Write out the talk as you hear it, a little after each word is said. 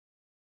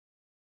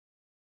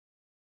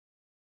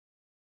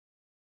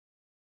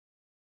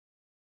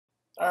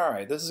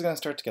Alright, this is going to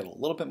start to get a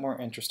little bit more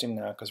interesting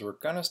now because we're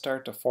going to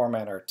start to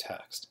format our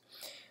text.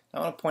 Now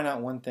I want to point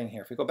out one thing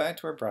here. If we go back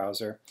to our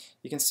browser,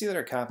 you can see that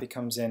our copy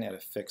comes in at a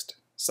fixed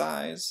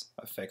size,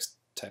 a fixed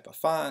type of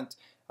font,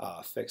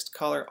 a fixed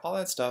color. All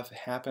that stuff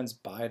happens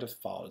by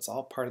default. It's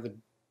all part of the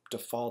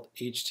default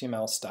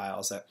HTML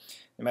styles that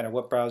no matter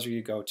what browser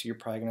you go to, you're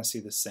probably going to see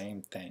the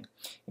same thing.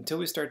 Until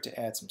we start to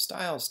add some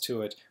styles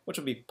to it, which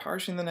will be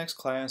partially in the next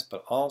class,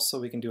 but also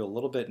we can do a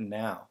little bit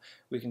now.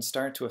 We can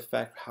start to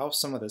affect how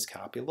some of this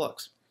copy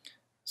looks.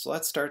 So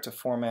let's start to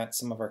format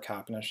some of our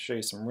copy, and I'll show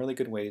you some really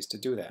good ways to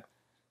do that.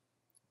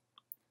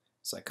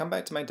 So I come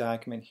back to my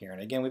document here,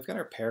 and again we've got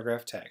our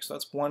paragraph tag. So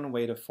that's one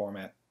way to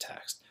format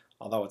text.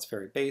 Although it's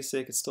very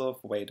basic, it's still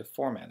a way to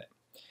format it.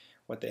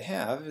 What they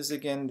have is,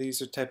 again,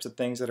 these are types of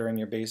things that are in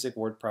your basic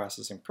word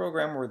processing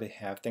program where they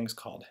have things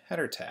called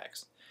header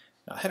tags.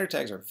 Now, header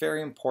tags are very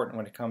important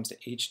when it comes to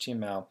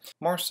HTML,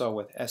 more so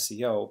with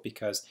SEO,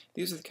 because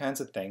these are the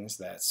kinds of things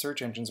that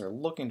search engines are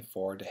looking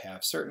for to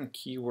have certain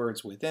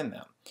keywords within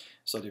them.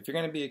 So if you're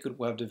going to be a good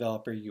web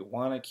developer, you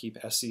want to keep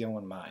SEO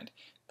in mind.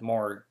 The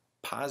more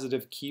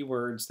positive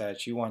keywords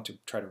that you want to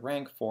try to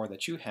rank for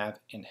that you have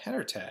in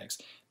header tags,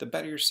 the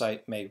better your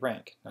site may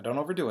rank. Now, don't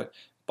overdo it,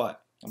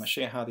 but I'm going to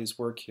show you how these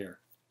work here.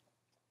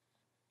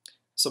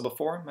 So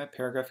before my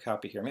paragraph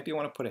copy here, maybe you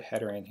want to put a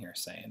header in here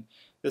saying,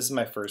 this is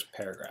my first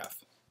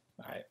paragraph.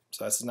 Alright,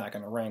 so that's not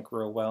going to rank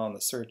real well in the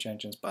search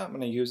engines, but I'm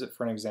going to use it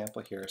for an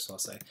example here. So I'll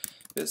say,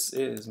 this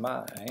is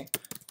my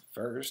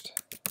first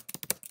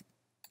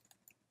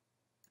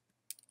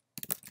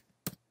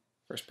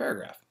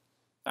paragraph.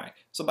 Alright,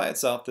 so by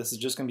itself, this is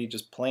just going to be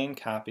just plain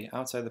copy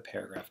outside the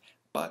paragraph,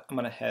 but I'm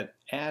going to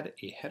add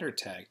a header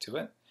tag to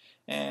it.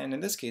 And in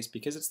this case,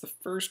 because it's the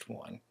first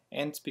one,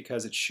 and it's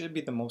because it should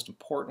be the most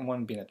important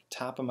one being at the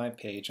top of my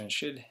page, and it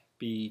should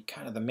be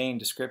kind of the main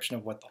description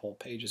of what the whole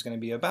page is going to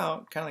be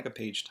about, kind of like a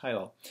page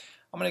title,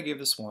 I'm going to give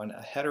this one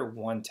a header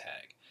 1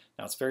 tag.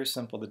 Now it's very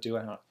simple to do.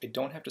 I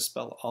don't have to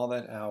spell all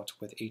that out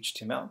with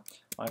HTML. All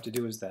I have to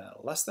do is the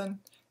less than,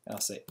 and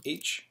I'll say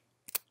H1,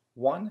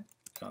 and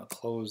I'll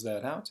close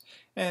that out.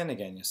 And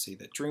again, you'll see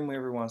that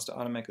Dreamweaver wants to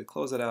automatically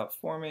close it out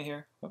for me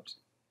here. Whoops.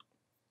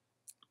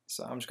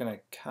 So I'm just going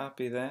to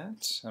copy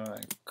that, I'm going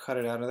to cut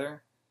it out of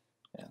there,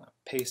 and I'll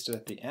paste it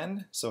at the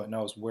end so it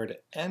knows where to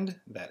end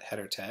that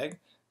header tag.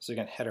 So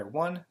again, header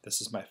 1,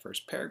 this is my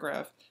first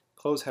paragraph,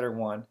 close header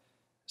 1,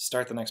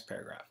 start the next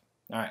paragraph.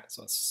 Alright,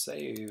 so let's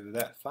save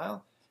that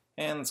file,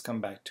 and let's come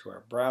back to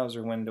our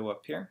browser window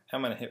up here. I'm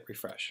going to hit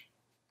refresh.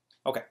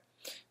 Okay,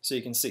 so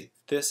you can see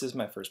this is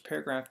my first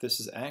paragraph. This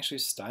is actually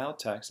styled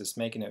text. It's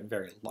making it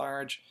very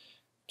large,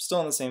 still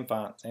in the same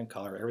font, same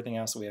color, everything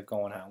else that we have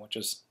going on, which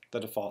is the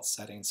default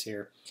settings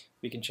here.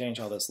 We can change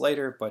all this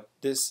later, but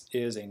this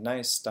is a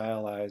nice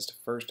stylized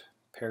first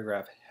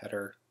paragraph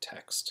header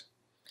text.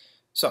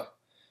 So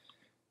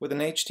with an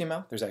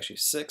HTML, there's actually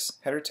 6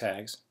 header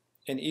tags,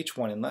 and each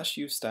one, unless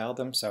you style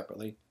them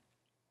separately,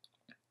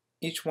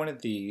 each one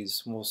of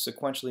these will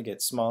sequentially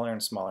get smaller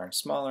and smaller and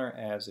smaller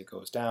as it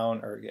goes down,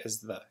 or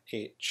as the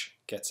H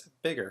gets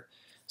bigger.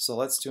 So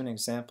let's do an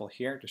example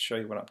here to show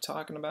you what I'm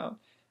talking about.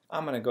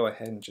 I'm going to go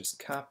ahead and just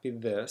copy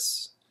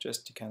this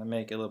just to kind of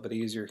make it a little bit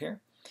easier here.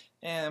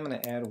 And I'm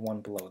going to add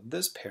one below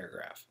this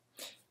paragraph.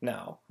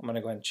 Now, I'm going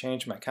to go ahead and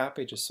change my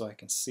copy just so I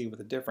can see what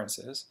the difference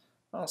is.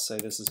 I'll say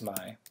this is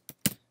my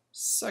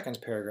second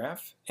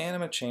paragraph, and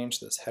I'm going to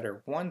change this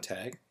header 1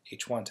 tag,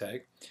 H1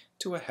 tag,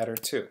 to a header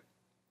 2.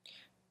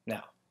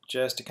 Now,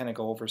 just to kind of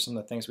go over some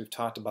of the things we've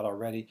talked about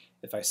already,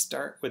 if I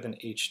start with an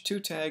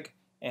H2 tag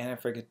and I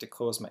forget to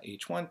close my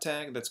H1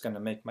 tag, that's going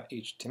to make my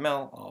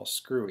HTML all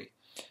screwy.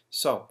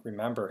 So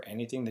remember,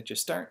 anything that you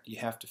start, you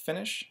have to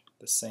finish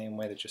the same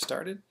way that you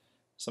started.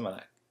 So I'm going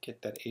to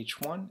get that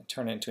H1 and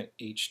turn it into an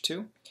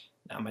H2.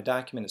 Now my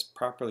document is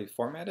properly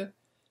formatted,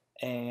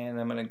 and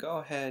I'm going to go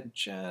ahead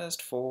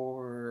just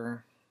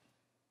for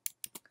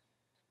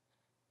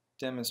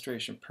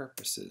demonstration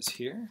purposes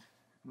here.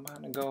 I'm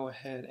going to go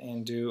ahead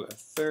and do a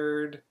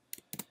third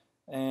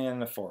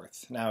and a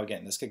fourth. Now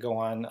again, this could go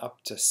on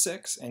up to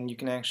 6, and you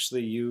can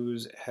actually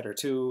use header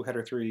 2,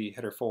 header 3,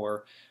 header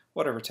 4,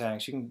 whatever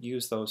tags. You can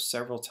use those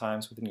several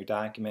times within your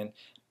document.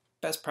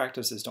 Best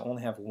practice is to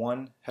only have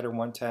one header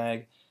 1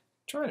 tag.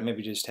 Try to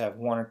maybe just have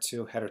 1 or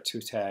 2 header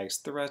 2 tags.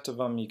 The rest of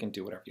them you can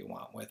do whatever you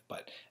want with,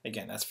 but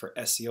again, that's for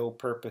SEO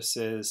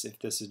purposes. If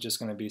this is just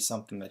going to be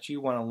something that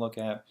you want to look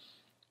at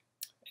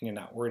and you're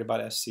not worried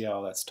about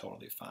SEO, that's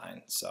totally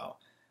fine. So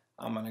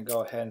I'm going to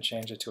go ahead and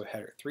change it to a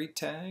header 3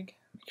 tag.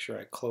 Make sure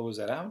I close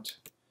that out.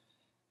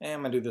 And I'm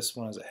going to do this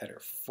one as a header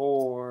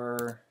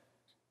 4.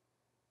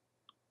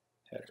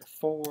 Header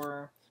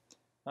 4,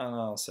 and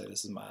I'll say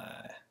this is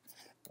my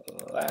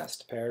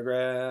last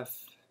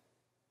paragraph,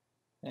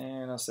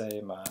 and I'll say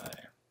my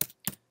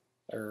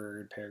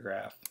third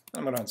paragraph.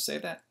 I'm going to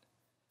save that,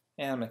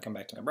 and I'm going to come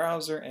back to my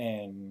browser,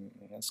 and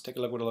let's take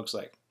a look what it looks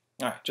like.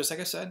 Alright, just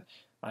like I said,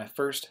 my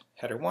first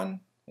header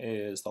 1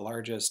 is the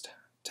largest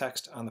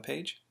text on the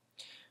page,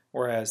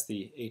 whereas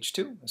the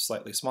H2 is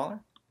slightly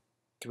smaller.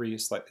 3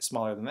 is slightly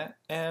smaller than that,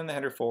 and the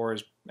header 4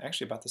 is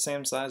actually about the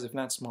same size, if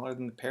not smaller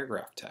than the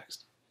paragraph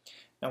text.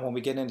 Now when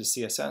we get into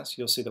CSS,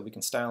 you'll see that we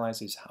can stylize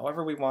these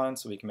however we want,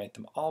 so we can make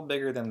them all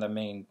bigger than the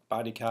main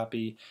body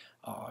copy.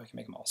 We can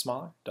make them all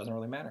smaller, doesn't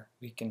really matter.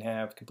 We can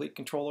have complete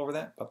control over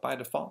that, but by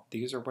default,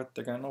 these are what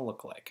they're going to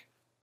look like.